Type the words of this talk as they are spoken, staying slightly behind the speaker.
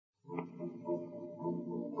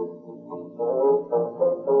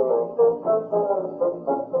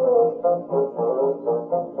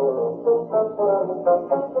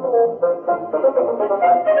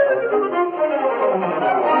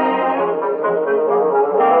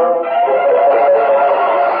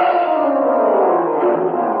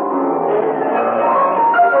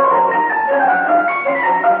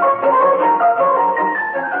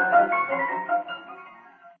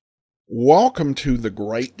welcome to the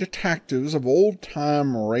Great Detectives of Old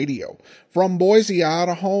Time Radio. From Boise,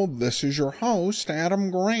 Idaho, this is your host,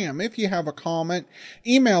 Adam Graham. If you have a comment,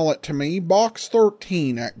 email it to me,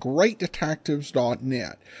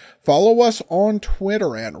 box13@greatdetectives.net. Follow us on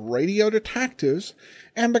Twitter at Radio Detectives,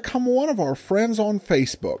 and become one of our friends on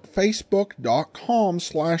Facebook,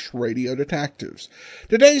 facebook.com/Radio Detectives.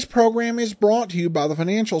 Today's program is brought to you by the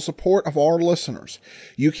financial support of our listeners.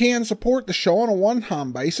 You can support the show on a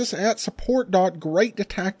one-time basis at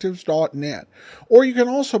support.greatdetectives.net, or you can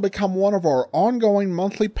also become one of our ongoing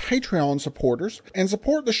monthly Patreon supporters and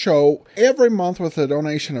support the show every month with a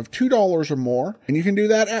donation of $2 or more, and you can do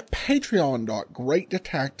that at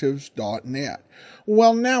patreon.greatdetectives.net.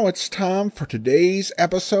 Well, now it's time for today's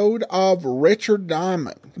episode of Richard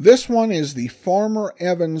Diamond. This one is the Farmer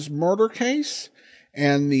Evans murder case,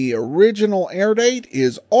 and the original air date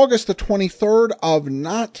is August the 23rd of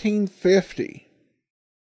 1950.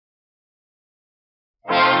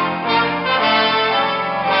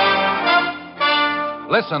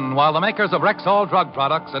 Listen while the makers of Rexall drug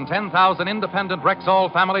products and 10,000 independent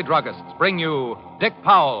Rexall family druggists bring you Dick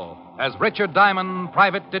Powell as Richard Diamond,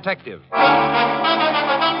 private detective.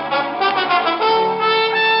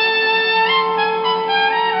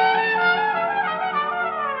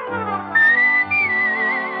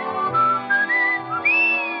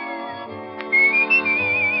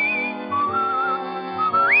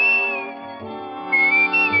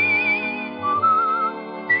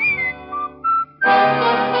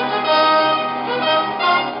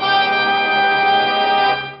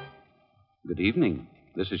 Good evening.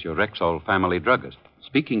 This is your Rexall family druggist,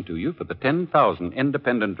 speaking to you for the 10,000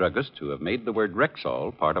 independent druggists who have made the word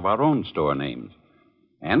Rexall part of our own store names,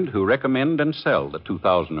 and who recommend and sell the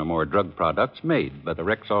 2,000 or more drug products made by the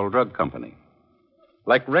Rexall Drug Company.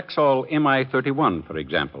 Like Rexall MI31, for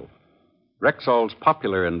example. Rexall's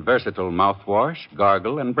popular and versatile mouthwash,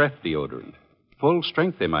 gargle, and breath deodorant.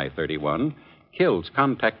 Full-strength MI31 kills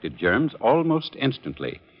contacted germs almost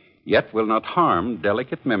instantly, yet will not harm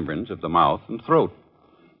delicate membranes of the mouth and throat.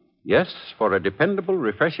 Yes, for a dependable,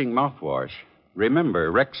 refreshing mouthwash,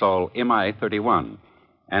 remember Rexall MI31.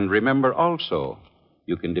 And remember also,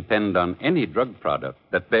 you can depend on any drug product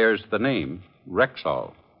that bears the name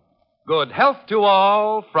Rexall. Good health to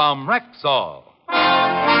all from Rexall.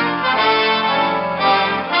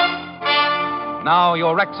 Now,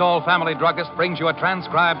 your Rexall family druggist brings you a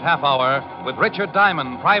transcribed half hour with Richard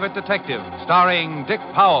Diamond, private detective, starring Dick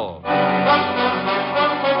Powell.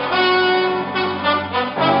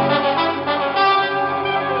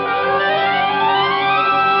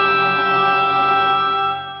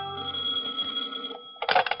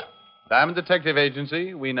 Diamond Detective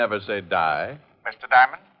Agency, we never say die. Mr.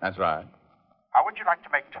 Diamond, That's right. how would you like to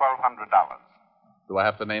make $1,200? Do I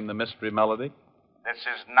have to name the mystery melody? This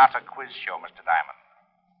is not a quiz show, Mr. Diamond.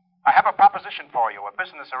 I have a proposition for you, a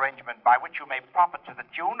business arrangement by which you may profit to the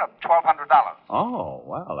tune of $1,200. Oh,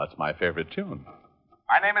 well, that's my favorite tune.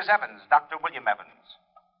 My name is Evans, Dr. William Evans.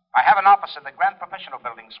 I have an office in the Grant Professional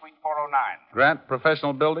Building, Suite 409. Grant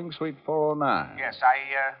Professional Building, Suite 409. Yes,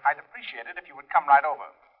 I'd appreciate it if you would come right over.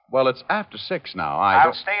 Well, it's after 6 now.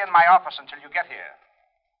 I'll stay in my office until you get here.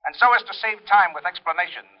 And so as to save time with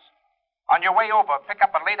explanations, on your way over, pick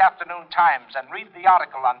up a late afternoon Times and read the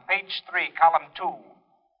article on page 3, column 2.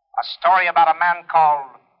 A story about a man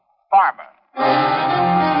called Farmer.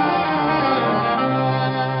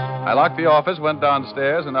 I locked the office, went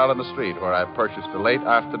downstairs, and out on the street, where I purchased a late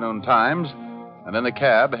afternoon Times, and in the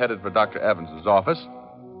cab headed for Dr. Evans's office.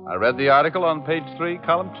 I read the article on page 3,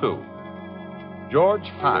 column 2.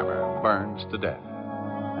 George Farmer burns to death,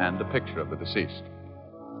 and a picture of the deceased.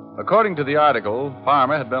 According to the article,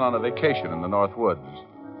 Farmer had been on a vacation in the North Woods.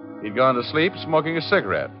 He'd gone to sleep smoking a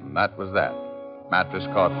cigarette, and that was that. Mattress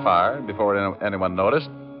caught fire, and before anyone noticed,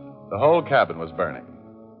 the whole cabin was burning.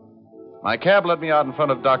 My cab let me out in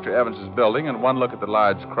front of Dr. Evans's building, and one look at the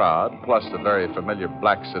large crowd, plus the very familiar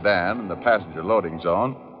black sedan in the passenger loading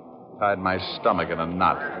zone, tied my stomach in a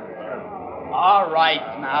knot. All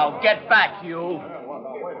right, now, get back, you.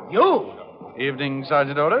 You? Evening,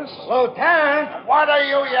 Sergeant Otis. Lieutenant, what are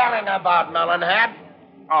you yelling about, Melonhead?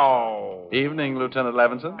 Oh. Evening, Lieutenant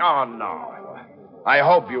Levinson. Oh, no. I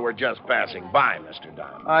hope you were just passing by, Mr.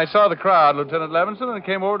 Diamond. I saw the crowd, Lieutenant Levinson, and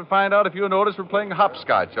came over to find out if you and Otis were playing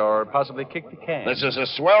hopscotch or possibly kicked the can. This is a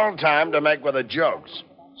swell time to make with the jokes.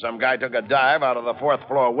 Some guy took a dive out of the 4th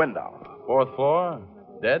floor window. 4th floor?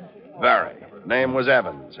 Dead? Very. Name was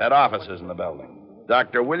Evans. Had offices in the building.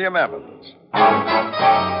 Dr. William Evans.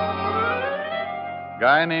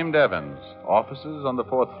 Guy named Evans. Offices on the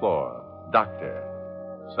 4th floor. Doctor.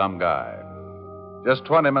 Some guy. Just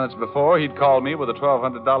 20 minutes before, he'd called me with a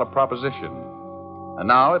 $1,200 proposition. And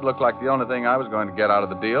now it looked like the only thing I was going to get out of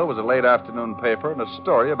the deal was a late afternoon paper and a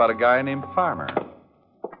story about a guy named Farmer.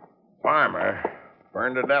 Farmer?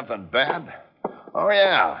 Burned to death and bad? Oh,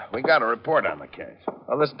 yeah. We got a report on the case.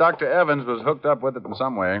 Well, this Dr. Evans was hooked up with it in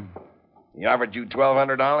some way. He offered you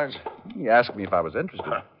 $1,200? He asked me if I was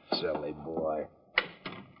interested. Silly boy.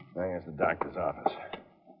 There's the doctor's office.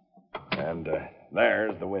 And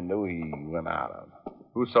there's the window he went out of.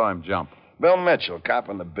 Who saw him jump? Bill Mitchell, cop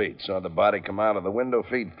on the beat, saw the body come out of the window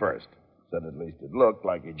feet first. Said at least it looked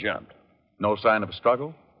like he jumped. No sign of a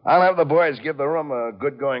struggle? I'll have the boys give the room a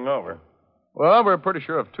good going over. Well, we're pretty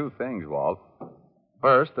sure of two things, Walt.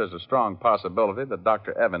 First, there's a strong possibility that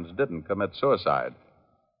Dr. Evans didn't commit suicide.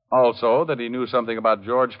 Also, that he knew something about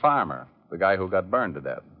George Farmer, the guy who got burned to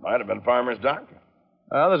death. Might have been Farmer's doctor.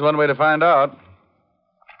 Well, there's one way to find out.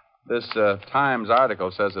 This Times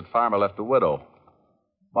article says that Farmer left a widow.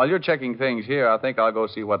 While you're checking things here, I think I'll go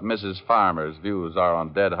see what Mrs. Farmer's views are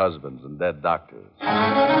on dead husbands and dead doctors.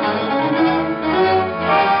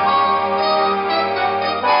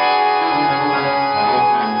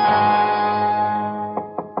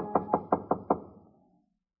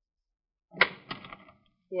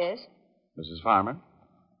 Yes? Mrs. Farmer,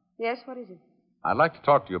 Yes, what is it? I'd like to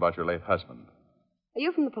talk to you about your late husband. Are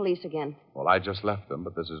you from the police again? Well, I just left them,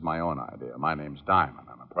 but this is my own idea. My name's Diamond.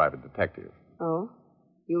 I'm a private detective. Oh?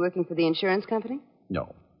 You working for the insurance company?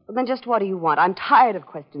 No. Well, then just what do you want? I'm tired of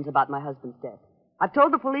questions about my husband's death. I've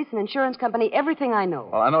told the police and insurance company everything I know.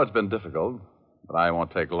 Well, I know it's been difficult, but I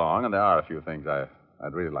won't take long, and there are a few things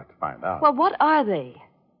I'd really like to find out. Well, what are they?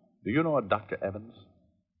 Do you know a Dr. Evans?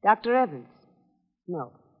 Dr. Evans?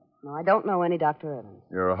 No. No, I don't know any Dr. Evans.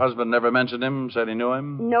 Your husband never mentioned him, said he knew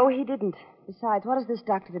him? No, he didn't. Besides, what has this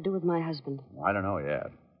doctor to do with my husband? I don't know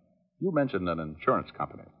yet. You mentioned an insurance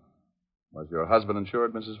company. Was your husband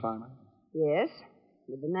insured, Mrs. Farmer? Yes,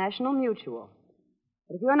 with the National Mutual.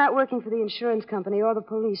 But if you're not working for the insurance company or the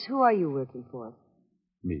police, who are you working for?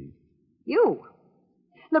 Me. You.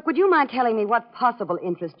 Look, would you mind telling me what possible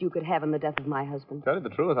interest you could have in the death of my husband? Tell you the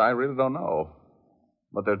truth, I really don't know.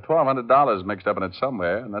 But there's $1,200 mixed up in it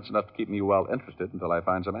somewhere, and that's enough to keep me well interested until I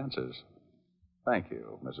find some answers. Thank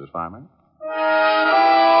you, Mrs. Farmer.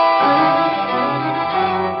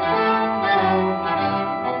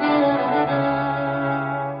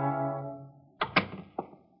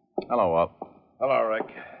 Hello, Walt. Hello, Rick.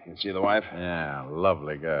 You see the wife? Yeah,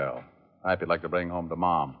 lovely girl. Type you'd like to bring home to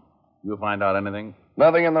Mom. You find out anything?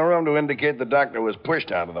 Nothing in the room to indicate the doctor was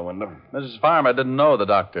pushed out of the window. Mrs. Farmer didn't know the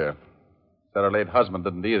doctor. Said her late husband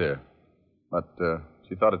didn't either. But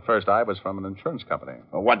she thought at first I was from an insurance company.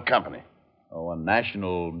 Well, what company? Oh, a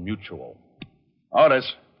National Mutual.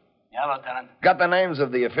 Otis. Yeah, Lieutenant. Got the names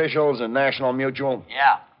of the officials in National Mutual?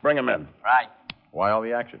 Yeah, Bring them in. right. Why all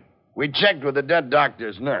the action? We checked with the dead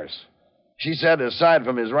doctor's nurse. She said aside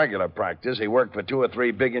from his regular practice, he worked for 2 or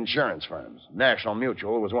 3 big insurance firms. National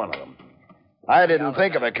Mutual was one of them. I didn't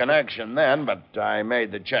think of a connection then, but I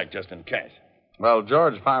made the check just in case. Well,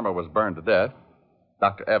 George Farmer was burned to death.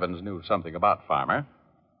 Dr. Evans knew something about Farmer.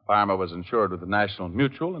 Farmer was insured with the National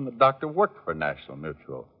Mutual, and the doctor worked for National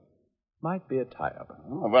Mutual. Might be a tie-up.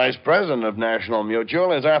 The vice president of National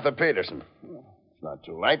Mutual is Arthur Peterson. It's not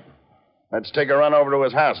too late. Let's take a run over to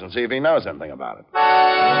his house and see if he knows anything about it.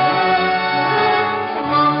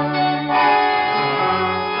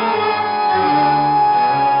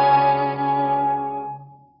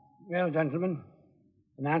 Well, gentlemen,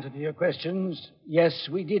 in answer to your questions, yes,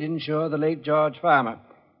 we did insure the late George Farmer,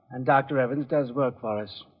 and Dr. Evans does work for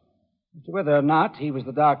us. As to whether or not he was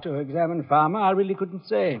the doctor who examined Farmer, I really couldn't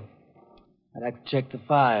say. I'd have to check the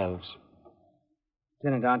files.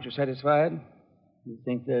 Lieutenant, aren't you satisfied? You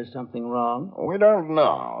think there's something wrong? We don't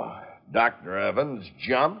know. Dr. Evans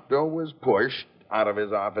jumped or was pushed out of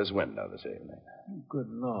his office window this evening. Good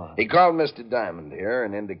Lord. He called Mr. Diamond here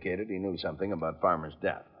and indicated he knew something about Farmer's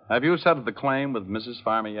death. Have you settled the claim with Mrs.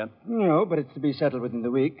 Farmer yet? No, but it's to be settled within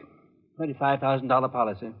the week. $25,000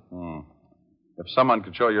 policy. If someone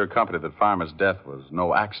could show your company that Farmer's death was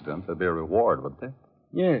no accident, there'd be a reward, wouldn't there?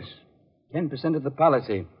 Yes, 10% of the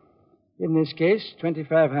policy. In this case,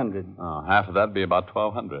 $2,500. Oh, half of that'd be about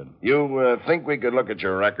 $1,200. You think we could look at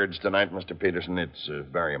your records tonight, Mr. Peterson? It's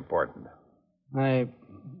very important. Of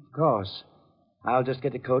course. I'll just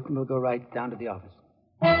get a coat and we'll go right down to the office.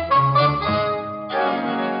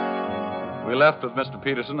 We left with Mr.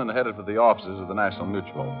 Peterson and headed for the offices of the National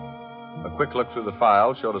Mutual. A quick look through the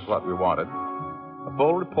file showed us what we wanted. A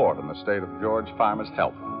full report on the state of George Farmer's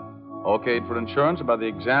health. Okayed for insurance by the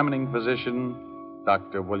examining physician,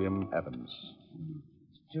 Dr. William Evans.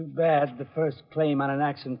 Too bad the first claim on an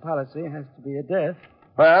accident policy has to be a death.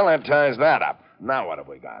 Well, that ties that up. Now what have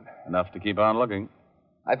we got? Enough to keep on looking.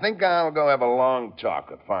 I think I'll go have a long talk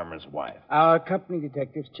with Farmer's wife. Our company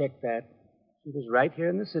detectives checked that. She was right here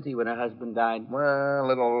in the city when her husband died. Well, a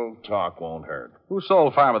little talk won't hurt. Who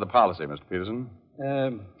sold Farmer the policy, Mr. Peterson?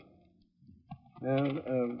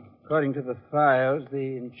 According to the files,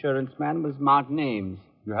 the insurance man was Martin Ames.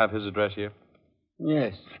 You have his address here?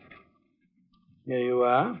 Yes. Here you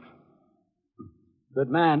are. Good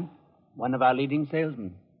man. One of our leading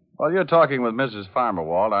salesmen. While you're talking with Mrs. Farmer,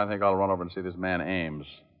 Walt, I think I'll run over and see this man Ames.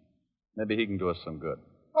 Maybe he can do us some good.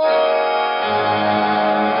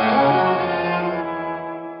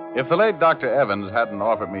 If the late Dr. Evans hadn't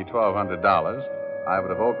offered me $1,200, I would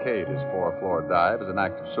have okayed his 4-floor dive as an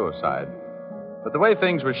act of suicide. But the way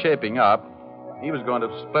things were shaping up, he was going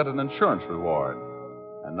to split an insurance reward.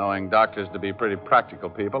 And knowing doctors to be pretty practical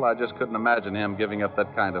people, I just couldn't imagine him giving up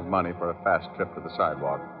that kind of money for a fast trip to the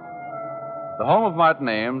sidewalk. The home of Martin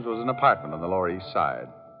Ames was an apartment on the Lower East Side.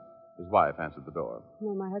 His wife answered the door.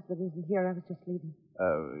 No, my husband isn't here. I was just leaving.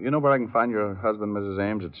 You know where I can find your husband, Mrs.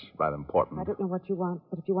 Ames? It's rather important. I don't know what you want,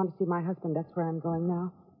 but if you want to see my husband, that's where I'm going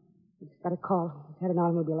now. I just got a call. He's had an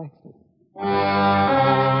automobile accident.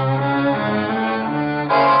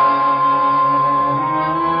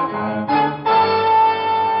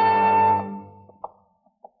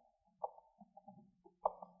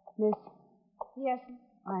 Miss? Yes.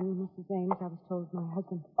 I'm Mrs. Ames. I was told my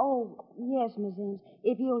husband. Oh, yes, Miss Ames.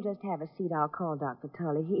 If you'll just have a seat, I'll call Dr.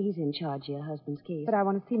 Tully. He's in charge of your husband's case. But I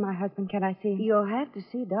want to see my husband. Can I see him? You'll have to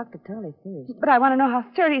see Dr. Tully first. But I want to know how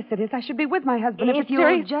serious it is. I should be with my husband. If it's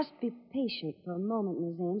serious... you'll just be patient for a moment,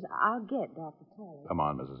 Miss Ames, I'll get Dr. Tully. Come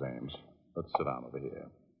on, Mrs. Ames. Let's sit down over here.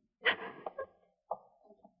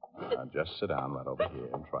 Just sit down right over here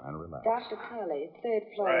and try and relax. Dr. Tully, third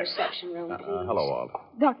floor reception room, please. Hello, Walt.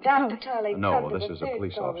 Dr. Tully, No, come to this the is a third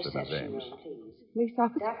police floor officer, Miss reception Ames. room, please. Police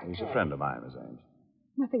officer? Dr. He's a Tully. friend of mine, Miss Ames.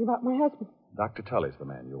 Nothing about my husband. Dr. Tully's the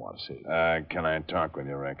man you want to see. Can I talk with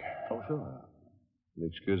you, Rick? Oh, sure. Will you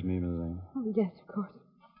excuse me, Mrs. Ames? Oh, yes, of course.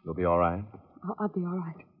 You'll be all right? I'll be all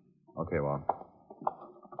right. Okay, Walt.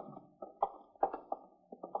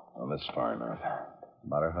 Well, this far north.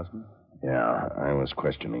 About her husband? Yeah, I was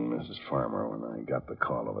questioning Mrs. Farmer when I got the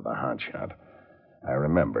call over the hotshot. I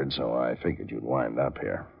remembered, so I figured you'd wind up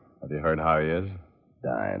here. Have you heard how he is?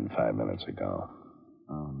 Died 5 minutes ago.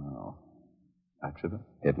 Oh, no. Accident?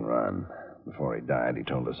 Hit and run. Before he died, he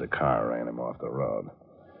told us a car ran him off the road.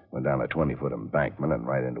 Went down a 20-foot embankment and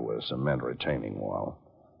right into a cement retaining wall.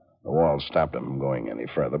 The wall stopped him from going any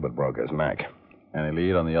further, but broke his neck. Any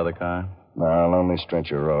lead on the other car? No, lonely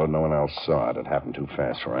stretch of road. No one else saw it. It happened too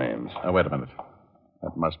fast for Ames. Now, wait a minute.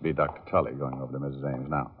 That must be Dr. Tully going over to Mrs. Ames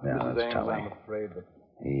now. Yeah, Mrs. that's Ames, Tully. I'm afraid that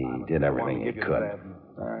He did everything he could.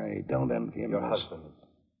 I don't envy him. your Miss. husband is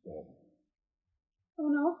dead. Oh,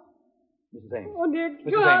 no. Mrs. Ames. Oh, dear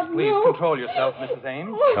Mrs. God, Ames, please no. control yourself, Mrs.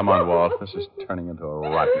 Ames. Come on, Walt. This is turning into a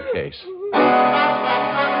rotten case.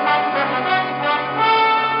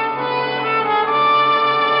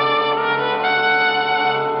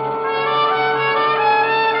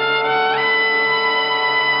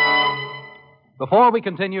 Before we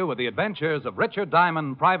continue with the adventures of Richard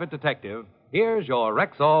Diamond, private detective, here's your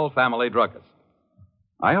Rexall family druggist.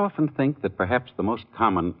 I often think that perhaps the most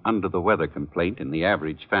common under-the-weather complaint in the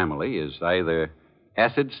average family is either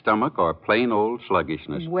acid stomach or plain old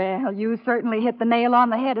sluggishness. Well, you certainly hit the nail on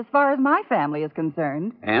the head as far as my family is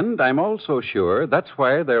concerned. And I'm also sure that's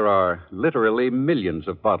why there are literally millions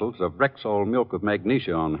of bottles of Rexall milk of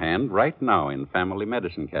magnesia on hand right now in family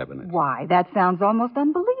medicine cabinets. Why, that sounds almost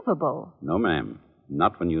unbelievable. No, ma'am.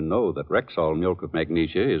 Not when you know that Rexall milk of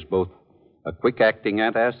magnesia is both a quick-acting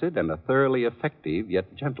antacid and a thoroughly effective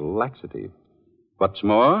yet gentle laxative. What's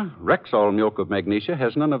more, Rexall milk of magnesia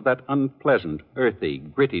has none of that unpleasant, earthy,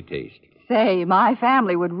 gritty taste. Say, my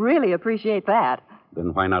family would really appreciate that.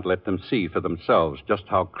 Then why not let them see for themselves just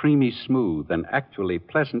how creamy smooth and actually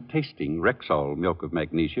pleasant-tasting Rexall milk of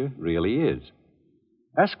magnesia really is?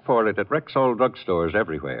 Ask for it at Rexall drugstores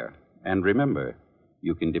everywhere. And remember,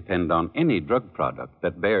 you can depend on any drug product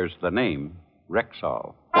that bears the name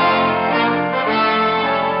Rexall.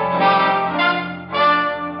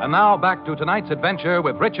 And now back to tonight's adventure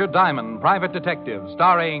with Richard Diamond, private detective,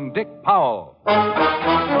 starring Dick Powell.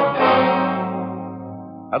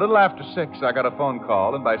 A little after 6, I got a phone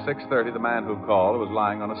call, and by 6:30, the man who called was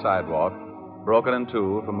lying on a sidewalk, broken in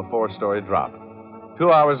two from a 4-story drop.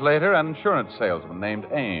 2 hours later, an insurance salesman named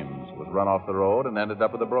Ames was run off the road and ended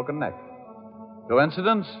up with a broken neck.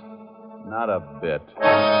 Coincidence? Not a bit.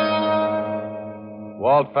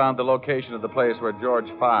 Walt found the location of the place where George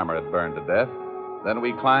Farmer had burned to death Then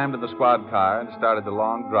we climbed in the squad car and started the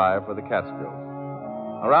long drive for the Catskills.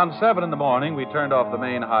 Around 7 in the morning, we turned off the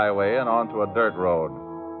main highway and onto a dirt road.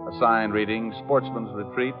 A sign reading Sportsman's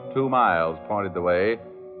Retreat, 2 miles, pointed the way,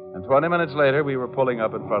 and 20 minutes later, we were pulling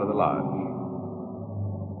up in front of the lodge.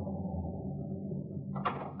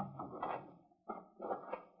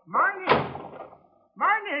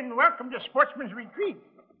 Morning. Welcome to Sportsman's Retreat.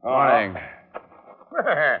 Morning.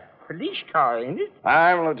 Police car, ain't it?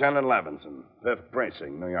 I'm Lieutenant Levinson, 5th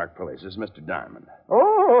Precinct, New York Police. This is Mr. Diamond.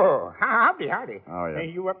 Oh, howdy. Oh, yeah.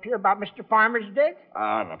 You up here about Mr. Farmer's death?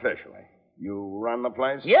 Unofficially. You run the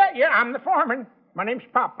place? Yeah, I'm the foreman. My name's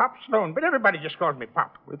Pop Sloan, but everybody just calls me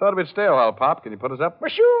Pop. We thought it'd stay a while, Pop. Can you put us up?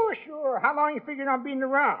 Well, sure. How long you figuring on being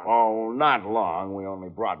around? Oh, not long. We only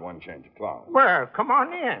brought one change of clothes. Well, come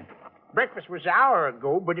on in. Breakfast was an hour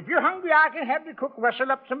ago, but if you're hungry, I can have the cook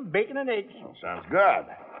rustle up some bacon and eggs. Oh, sounds good.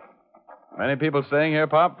 Many people staying here,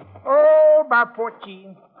 Pop? Oh, about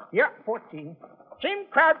 14. Yeah, 14. Same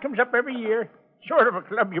crowd comes up every year. Sort of a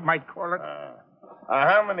club, you might call it.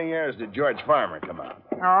 How many years did George Farmer come out?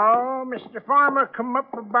 Oh, Mr. Farmer come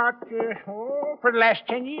up about, for the last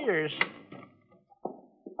 10 years.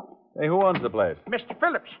 Hey, who owns the place? Mr.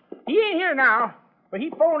 Phillips. He ain't here now, but he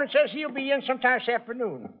phoned and says he'll be in sometime this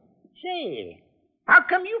afternoon. Say, how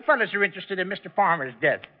come you fellas are interested in Mr. Farmer's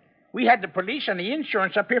death? We had the police and the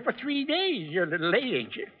insurance up here for 3 days. You're a little late,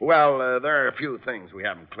 ain't you? Well, there are a few things we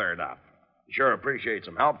haven't cleared up. Sure appreciate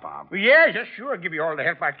some help, Pop. Well, yeah, sure. I'll give you all the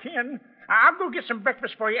help I can. I'll go get some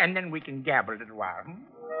breakfast for you, and then we can gabble a little while.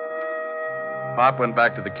 Pop went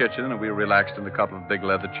back to the kitchen, and we relaxed in a couple of big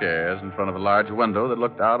leather chairs in front of a large window that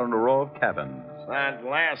looked out on a row of cabins. That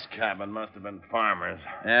last cabin must have been Farmer's.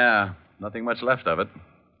 Yeah, nothing much left of it.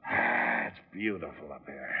 It's beautiful up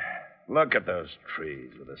here. Look at those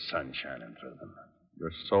trees with the sun shining through them.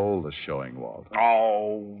 Your soul is showing, Walt.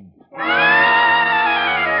 Oh.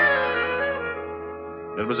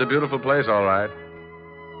 It was a beautiful place, all right.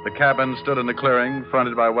 The cabin stood in a clearing,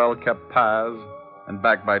 fronted by well-kept paths and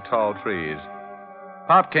backed by tall trees.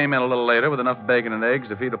 Pop came in a little later with enough bacon and eggs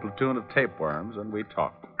to feed a platoon of tapeworms, and we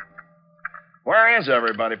talked. Where is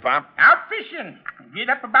everybody, Pop? Out fishing. Get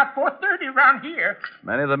up about 4:30 around here.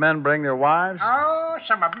 Many of the men bring their wives? Oh,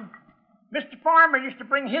 some of them. Mr. Farmer used to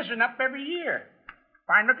bring his one up every year.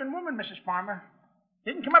 Fine-looking woman, Mrs. Farmer.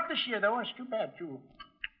 Didn't come up this year, though. It's too bad, too.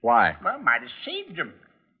 Why? Well, might have saved him.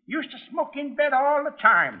 Used to smoke in bed all the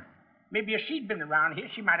time. Maybe if she'd been around here,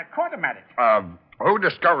 she might have caught him at it. Who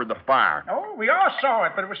discovered the fire? Oh, we all saw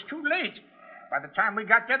it, but it was too late. By the time we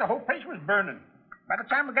got there, the whole place was burning. By the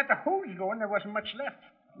time we got the hose going, there wasn't much left.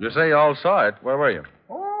 You say you all saw it. Where were you?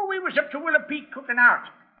 Oh, we was up to Willow Peak cooking out.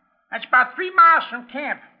 That's about 3 miles from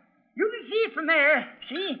camp. You can see it from there.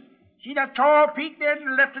 See? See that tall peak there to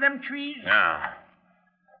the left of them trees? Yeah.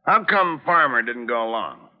 How come Farmer didn't go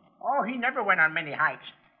along? Oh, he never went on many hikes.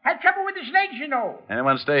 Had trouble with his legs, you know.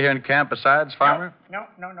 Anyone stay here in camp besides Farmer? No.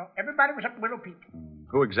 Everybody was up at Willow Peak.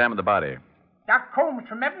 Who examined the body? Doc Combs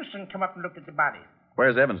from Evanston come up and looked at the body.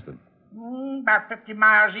 Where's Evanston? About 50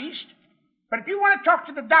 miles east. But if you want to talk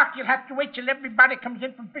to the doc, you'll have to wait till everybody comes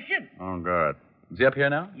in from fishing. Oh, good. Is he up here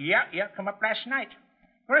now? Yeah, come up last night.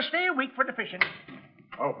 Gonna stay a week for the fishing.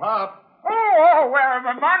 Oh, Pop. Well,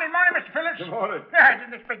 morning, Mr. Phillips. Good morning. I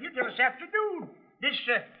didn't expect you till this afternoon. This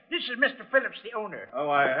is Mr. Phillips, the owner. Oh,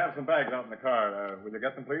 I have some bags out in the car. Will you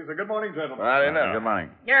get them, please? Good morning, gentlemen. I don't know. Good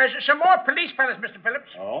morning. There's some more police fellas, Mr.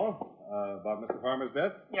 Phillips. Oh? About Mr. Farmer's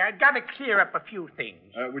death? Yeah, I gotta clear up a few things.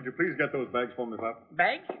 Would you please get those bags for me, Pop?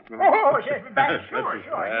 Bags? Yes, bags. Sure.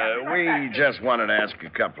 We just wanted to ask a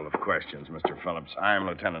couple of questions, Mr. Phillips. I'm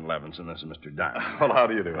Lieutenant Levinson. This is Mr. Diamond. Well, how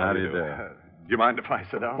do you do? How do you do? Do you mind if I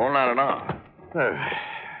sit down? Well, not at all.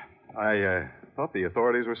 I thought the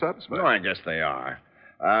authorities were satisfied. No, I guess they are.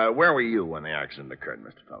 Where were you when the accident occurred,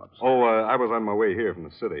 Mr. Phillips? Oh, I was on my way here from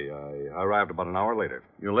the city. I arrived about an hour later.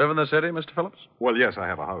 You live in the city, Mr. Phillips? Well, yes, I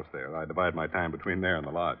have a house there. I divide my time between there and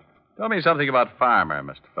the lodge. Tell me something about Farmer,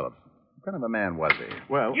 Mr. Phillips. What kind of a man was he?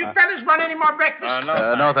 Well, You fellas want any more breakfast?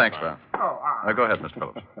 No, thanks, Pop. Oh, Go ahead, Mr.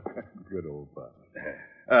 Phillips. Good old Pop.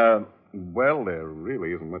 Well, there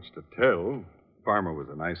really isn't much to tell. Farmer was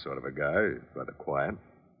a nice sort of a guy, rather quiet.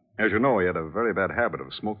 As you know, he had a very bad habit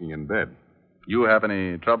of smoking in bed. You have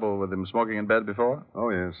any trouble with him smoking in bed before? Oh,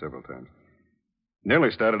 yes, several times.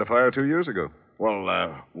 Nearly started a fire 2 years ago.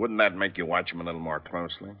 Well, wouldn't that make you watch him a little more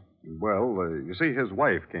closely? Well, you see, his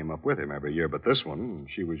wife came up with him every year, but this one,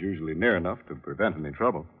 she was usually near enough to prevent any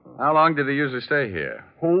trouble. How long did he usually stay here?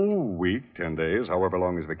 Whole week, 10 days, however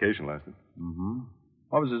long his vacation lasted. Mm-hmm.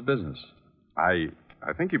 What was his business? I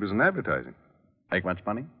think he was in advertising. Make much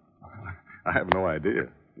money? I have no idea.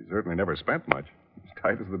 He certainly never spent much. He's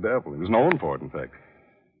tight as the devil. He was known for it, in fact.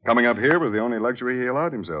 Coming up here was the only luxury he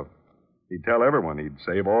allowed himself. He'd tell everyone he'd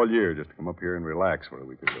save all year just to come up here and relax for a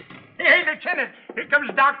week or two. Hey, Lieutenant, here comes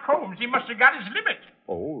Doc Holmes. He must have got his limit.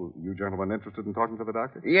 Oh, you gentlemen interested in talking to the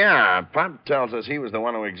doctor? Yeah, Pop tells us he was the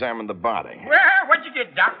one who examined the body. Well, what'd you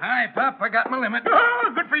get, Doc? Hi, Pop. I got my limit.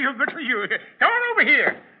 Oh, good for you, good for you. Come on over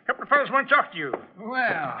here. A couple of fellows want to talk to you.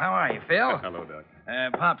 Well, how are you, Phil? Hello, Doc.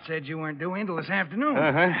 Pop said you weren't due in till this afternoon.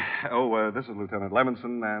 Uh-huh. Oh, this is Lieutenant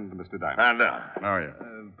Levinson and Mr. Diamond. How are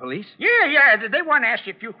you? Police? Yeah, they want to ask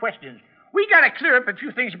you a few questions. We got to clear up a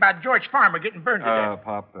few things about George Farmer getting burned to death.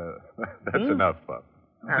 Pop, that's enough, Pop.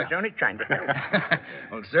 I was only trying to help.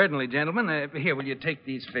 Well, certainly, gentlemen. Here, will you take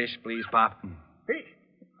these fish, please, Pop? Fish?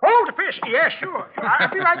 Oh, the fish. Yeah, sure. I'll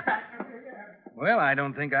be right back. Well, I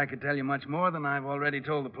don't think I could tell you much more than I've already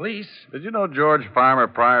told the police. Did you know George Farmer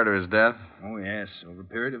prior to his death? Oh, yes, over a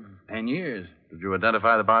period of 10 years. Did you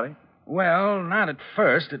identify the body? Well, not at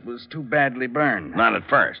first. It was too badly burned. Not at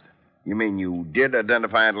first. You mean you did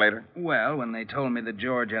identify it later? Well, when they told me that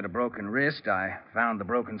George had a broken wrist, I found the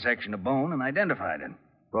broken section of bone and identified it.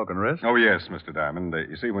 Broken wrist? Oh, yes, Mr. Diamond.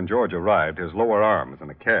 You see, when George arrived, his lower arm was in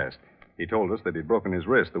a cast. He told us that he'd broken his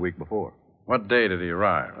wrist the week before. What day did he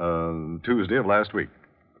arrive? Tuesday of last week.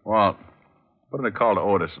 Well, put in a call to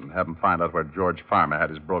Otis and have him find out where George Farmer had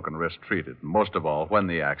his broken wrist treated, and most of all, when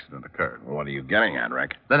the accident occurred. What are you getting at,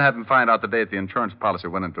 Rick? Then have him find out the date the insurance policy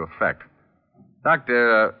went into effect.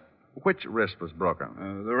 Doctor, which wrist was broken?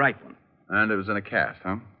 The right one. And it was in a cast,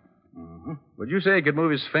 huh? Mm-hmm. Would you say he could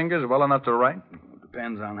move his fingers well enough to write?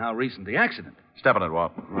 Depends on how recent the accident. Step on it,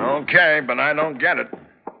 Walt. Okay, but I don't get it.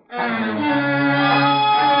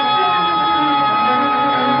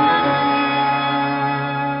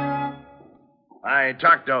 I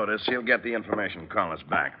talked to Otis. He'll get the information and call us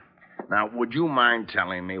back. Now, would you mind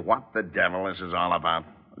telling me what the devil this is all about?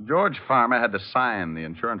 George Farmer had to sign the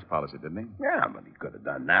insurance policy, didn't he? Yeah, but he could have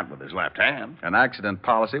done that with his left hand. An accident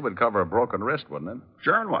policy would cover a broken wrist, wouldn't it?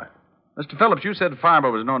 Sure, and what? Mr. Phillips, you said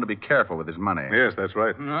Farmer was known to be careful with his money. Yes, that's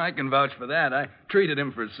right. I can vouch for that. I treated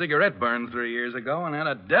him for a cigarette burn 3 years ago and had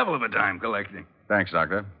a devil of a time collecting. Thanks,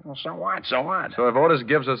 Doctor. Well, so what? So what? So if Otis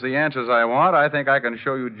gives us the answers I want, I think I can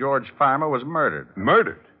show you George Farmer was murdered.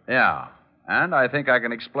 Murdered? Yeah. And I think I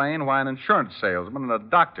can explain why an insurance salesman and a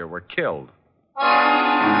doctor were killed.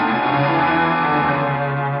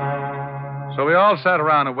 So we all sat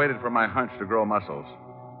around and waited for my hunch to grow muscles.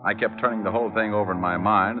 I kept turning the whole thing over in my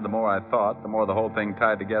mind, and the more I thought, the more the whole thing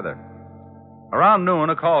tied together. Around noon,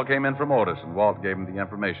 a call came in from Otis, and Walt gave him the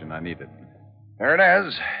information I needed. There it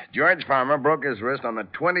is. George Farmer broke his wrist on the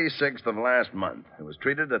 26th of last month. He was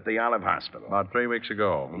treated at the Olive Hospital. About 3 weeks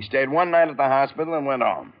ago. He stayed one night at the hospital and went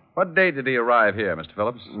home. What date did he arrive here, Mr.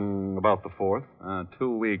 Phillips? About the 4th.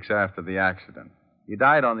 2 weeks after the accident. He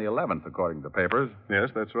died on the 11th, according to the papers. Yes,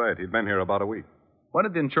 that's right. He'd been here about a week. When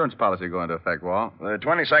did the insurance policy go into effect, Walt? The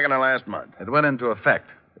 22nd of last month. It went into effect.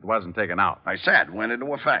 It wasn't taken out. I said went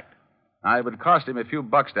into effect. It would cost him a few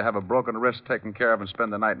bucks to have a broken wrist taken care of and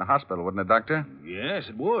spend the night in the hospital, wouldn't it, Doctor? Yes,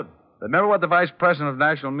 it would. Remember what the vice president of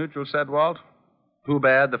National Mutual said, Walt? Too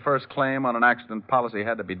bad the first claim on an accident policy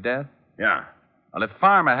had to be death. Yeah. Well, if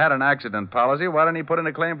Farmer had an accident policy, why didn't he put in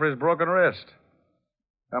a claim for his broken wrist?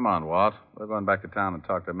 Come on, Walt. We're going back to town and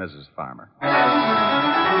talk to Mrs. Farmer.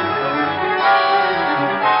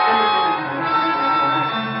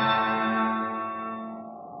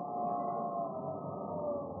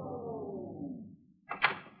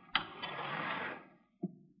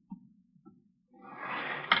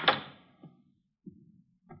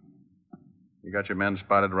 You got your men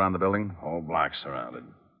spotted around the building? Whole block surrounded.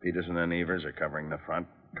 Peterson and Evers are covering the front.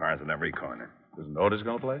 Cars at every corner. Isn't Otis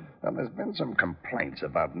going to play? Well, there's been some complaints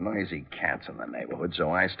about noisy cats in the neighborhood, so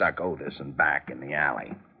I stuck Otis and back in the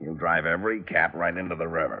alley. He'll drive every cat right into the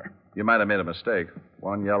river. You might have made a mistake.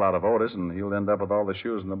 One yell out of Otis, and he'll end up with all the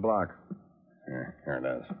shoes in the block. Here it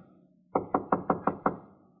is.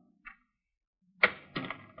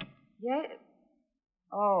 Yeah?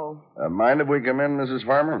 Oh. Mind if we come in, Mrs.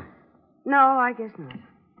 Farmer? No, I guess not.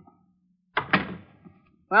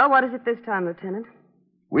 Well, what is it this time, Lieutenant?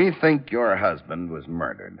 We think your husband was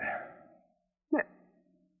murdered.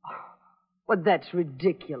 Well, that's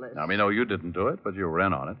ridiculous. Now, we know you didn't do it, but you were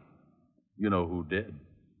in on it. You know who did.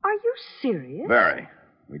 Are you serious? Very.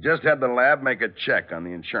 We just had the lab make a check on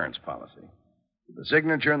the insurance policy. The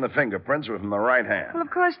signature and the fingerprints were from the right hand. Well,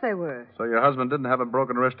 of course they were. So your husband didn't have a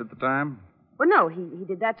broken wrist at the time? Well, no, he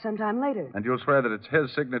did that sometime later. And you'll swear that it's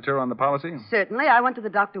his signature on the policy? Certainly. I went to the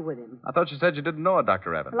doctor with him. I thought you said you didn't know a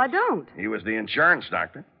Dr. Evans. Well, I don't. He was the insurance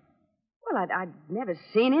doctor. Well, I'd never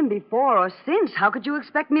seen him before or since. How could you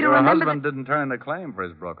expect me to Your remember husband didn't turn in a claim for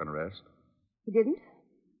his broken wrist. He didn't?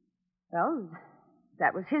 Well,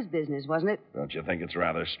 that was his business, wasn't it? Don't you think it's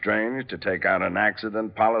rather strange to take out an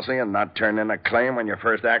accident policy and not turn in a claim on your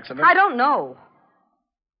first accident? I don't know.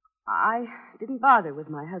 I didn't bother with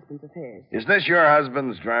my husband's affairs. Is this your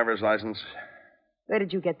husband's driver's license? Where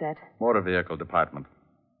did you get that? Motor Vehicle Department.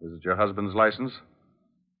 Is it your husband's license?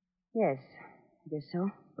 Yes, I guess so.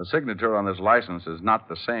 The signature on this license is not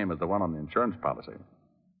the same as the one on the insurance policy.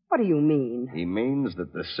 What do you mean? He means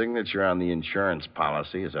that the signature on the insurance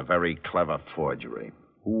policy is a very clever forgery.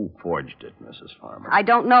 Who forged it, Mrs. Farmer? I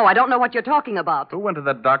don't know. I don't know what you're talking about. Who went to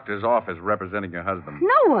that doctor's office representing your husband?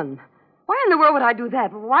 No one. Why in the world would I do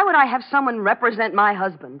that? Why would I have someone represent my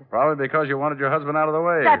husband? Probably because you wanted your husband out of the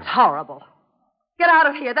way. That's horrible. Get out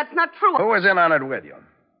of here. That's not true. Who was in on it with you?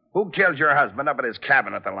 Who killed your husband up at his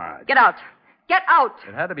cabin at the lodge? Get out. Get out.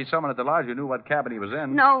 It had to be someone at the lodge who knew what cabin he was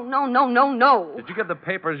in. No. Did you give the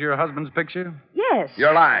papers your husband's picture? Yes.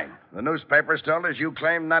 You're lying. The newspapers told us you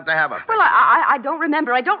claimed not to have a picture. Well, I don't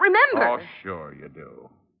remember. I don't remember. Oh, sure you do.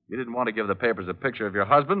 You didn't want to give the papers a picture of your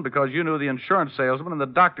husband because you knew the insurance salesman and the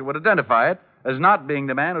doctor would identify it as not being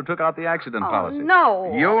the man who took out the accident policy.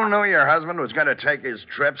 No. You knew your husband was going to take his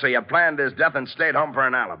trip, so you planned his death and stayed home for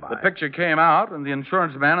an alibi. The picture came out, and the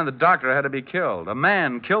insurance man and the doctor had to be killed. A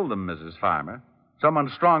man killed them, Mrs. Farmer.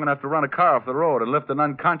 Someone strong enough to run a car off the road and lift an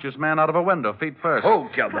unconscious man out of a window, feet first. Who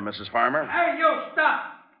killed him, Mrs. Farmer? Hey, you, stop!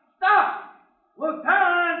 Stop!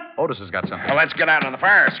 Lieutenant! Otis has got something. Well, let's get out on the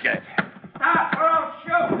fire escape. Stop, or I'll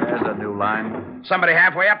shoot! There's a new line. Somebody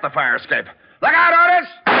halfway up the fire escape. Look out, Otis!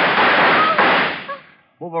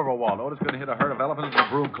 Move over a wall. Otis going to hit a herd of elephants in a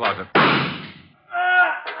broom closet. I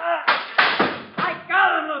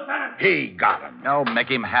got him, Lieutenant! He got him. No, make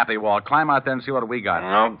him happy, Walt. Climb out there and see what we got.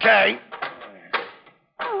 Okay.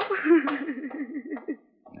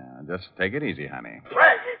 Now, just take it easy, honey.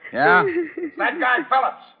 Fred! Yeah? It's that guy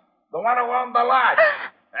Phillips, the one who owned the lodge.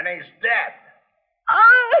 And he's dead.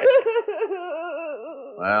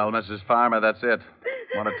 Well, Mrs. Farmer, that's it.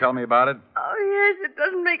 Want to tell me about it? Oh, yes, it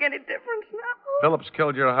doesn't make any difference now. Phillips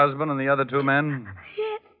killed your husband and the other two men?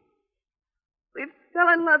 Yes. We fell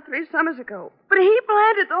in love 3 summers ago. But he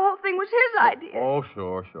planned it. The whole thing was his idea. Oh,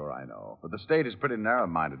 sure, I know. But the state is pretty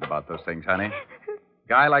narrow-minded about those things, honey.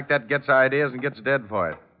 Guy like that gets ideas and gets dead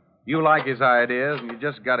for it. You like his ideas, and you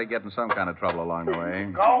just got to get in some kind of trouble along the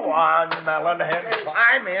way. Go on, Melonhead.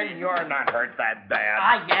 Climb in. You're not hurt that bad.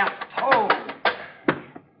 I am told.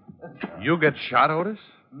 You get shot, Otis?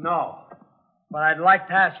 No. But I'd like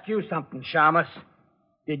to ask you something, Shamus.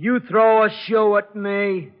 Did you throw a shoe at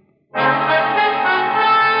me?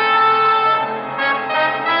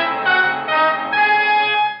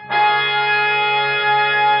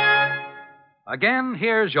 Again,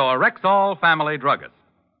 here's your Rexall family druggist.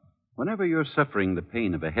 Whenever you're suffering the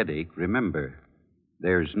pain of a headache, remember,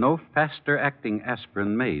 there's no faster-acting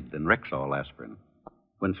aspirin made than Rexall aspirin.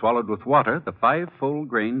 When swallowed with water, the 5 full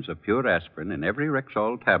grains of pure aspirin in every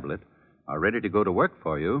Rexall tablet are ready to go to work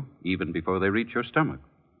for you even before they reach your stomach.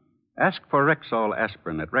 Ask for Rexall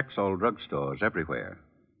aspirin at Rexall drugstores everywhere.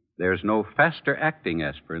 There's no faster-acting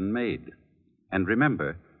aspirin made. And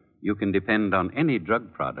remember, you can depend on any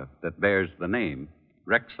drug product that bears the name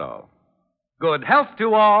Rexall. Good health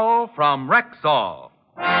to all from Rexall.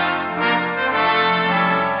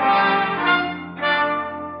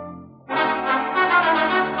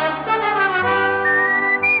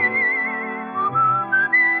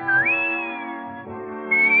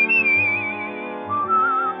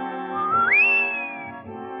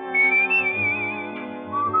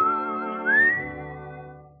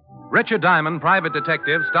 Richard Diamond, Private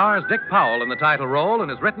Detective, stars Dick Powell in the title role and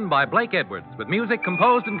is written by Blake Edwards, with music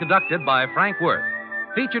composed and conducted by Frank Worth.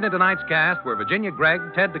 Featured in tonight's cast were Virginia Gregg,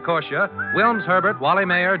 Ted DeCorsia, Wilms Herbert, Wally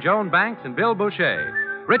Mayer, Joan Banks, and Bill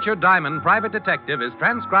Boucher. Richard Diamond, Private Detective, is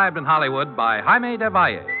transcribed in Hollywood by Jaime de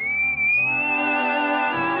Valle.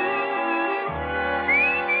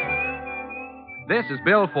 This is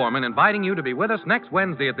Bill Foreman inviting you to be with us next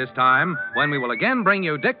Wednesday at this time when we will again bring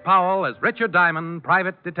you Dick Powell as Richard Diamond,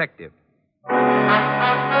 Private Detective.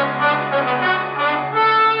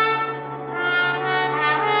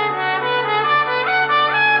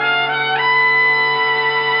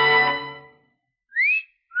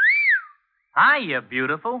 Hiya,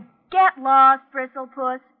 beautiful. Get lost,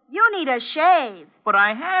 Bristlepuss. You need a shave. But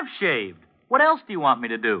I have shaved. What else do you want me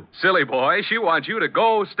to do? Silly boy, she wants you to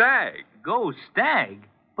go Stag. Go Stag?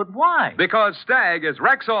 But why? Because Stag is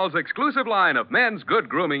Rexall's exclusive line of men's good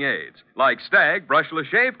grooming aids, like Stag Brushless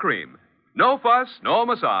Shave Cream. No fuss, no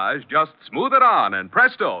massage, just smooth it on, and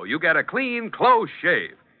presto, you get a clean, close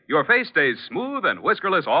shave. Your face stays smooth and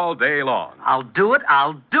whiskerless all day long. I'll do it.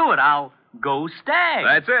 Go Stag.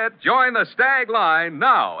 That's it. Join the Stag line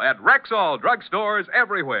now at Rexall drugstores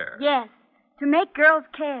everywhere. Yes, to make girls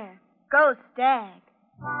care. Go Stag.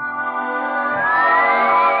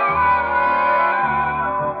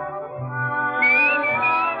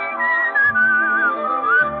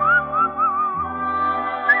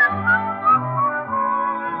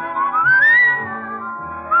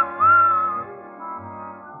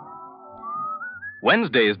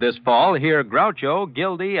 Wednesdays this fall, hear Groucho,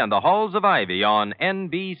 Gildy, and the Halls of Ivy on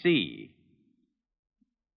NBC.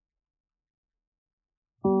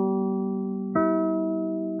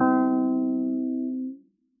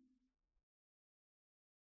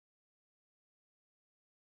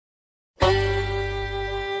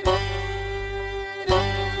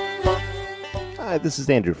 Hi, this is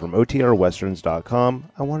Andrew from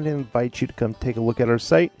OTRWesterns.com. I wanted to invite you to come take a look at our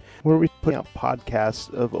site where we put out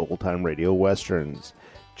podcasts of old-time radio westerns.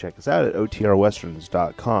 Check us out at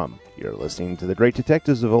OTRWesterns.com. You're listening to The Great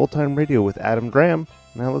Detectives of Old Time Radio with Adam Graham.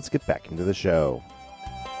 Now let's get back into the show.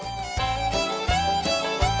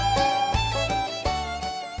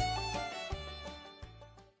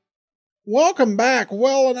 Welcome back.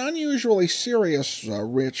 Well, an unusually serious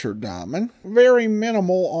Richard Diamond. Very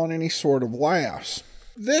minimal on any sort of laughs.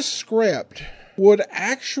 This script would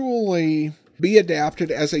actually be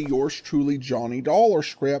adapted as a Yours Truly Johnny Dollar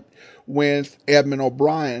script with Edmund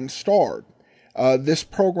O'Brien starred. This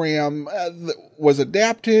program was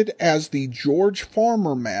adapted as the George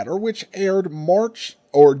Farmer Matter, which aired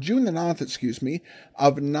June the 9th,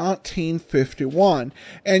 of 1951,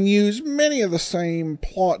 and used many of the same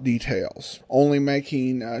plot details, only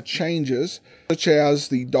making changes, such as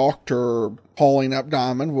the doctor calling up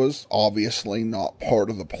Diamond was obviously not part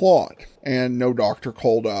of the plot, and no doctor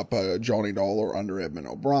called up Johnny Dollar under Edmund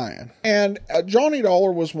O'Brien. And Johnny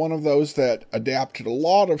Dollar was one of those that adapted a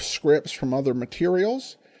lot of scripts from other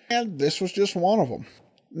materials, and this was just one of them.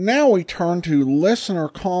 Now we turn to listener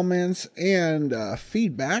comments and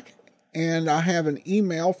feedback, and I have an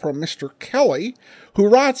email from Mr. Kelly, who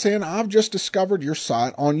writes in, I've just discovered your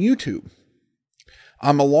site on YouTube.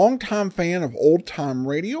 I'm a longtime fan of old-time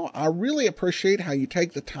radio. I really appreciate how you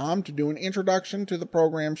take the time to do an introduction to the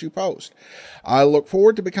programs you post. I look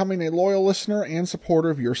forward to becoming a loyal listener and supporter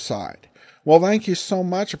of your site. Well, thank you so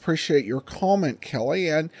much. Appreciate your comment, Kelly.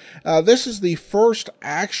 And this is the first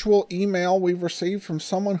actual email we've received from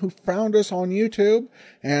someone who found us on YouTube,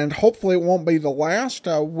 and hopefully it won't be the last.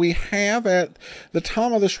 We have, at the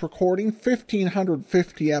time of this recording,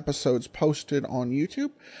 1,550 episodes posted on YouTube.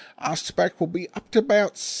 I suspect we'll be up to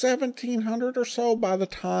about 1,700 or so by the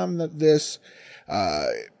time that this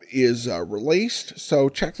is released. So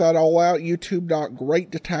check that all out,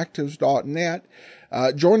 youtube.greatdetectives.net.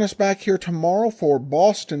 Join us back here tomorrow for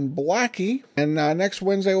Boston Blackie. And next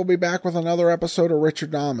Wednesday, we'll be back with another episode of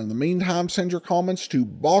Richard Diamond. In the meantime, send your comments to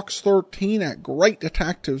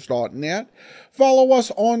box13@greatdetectives.net. Follow us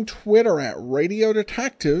on Twitter at Radio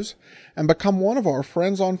Detectives. And become one of our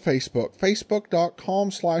friends on Facebook,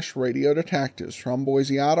 facebook.com/Radio Detectives. From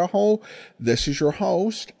Boise, Idaho, this is your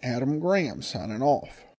host, Adam Graham, signing off.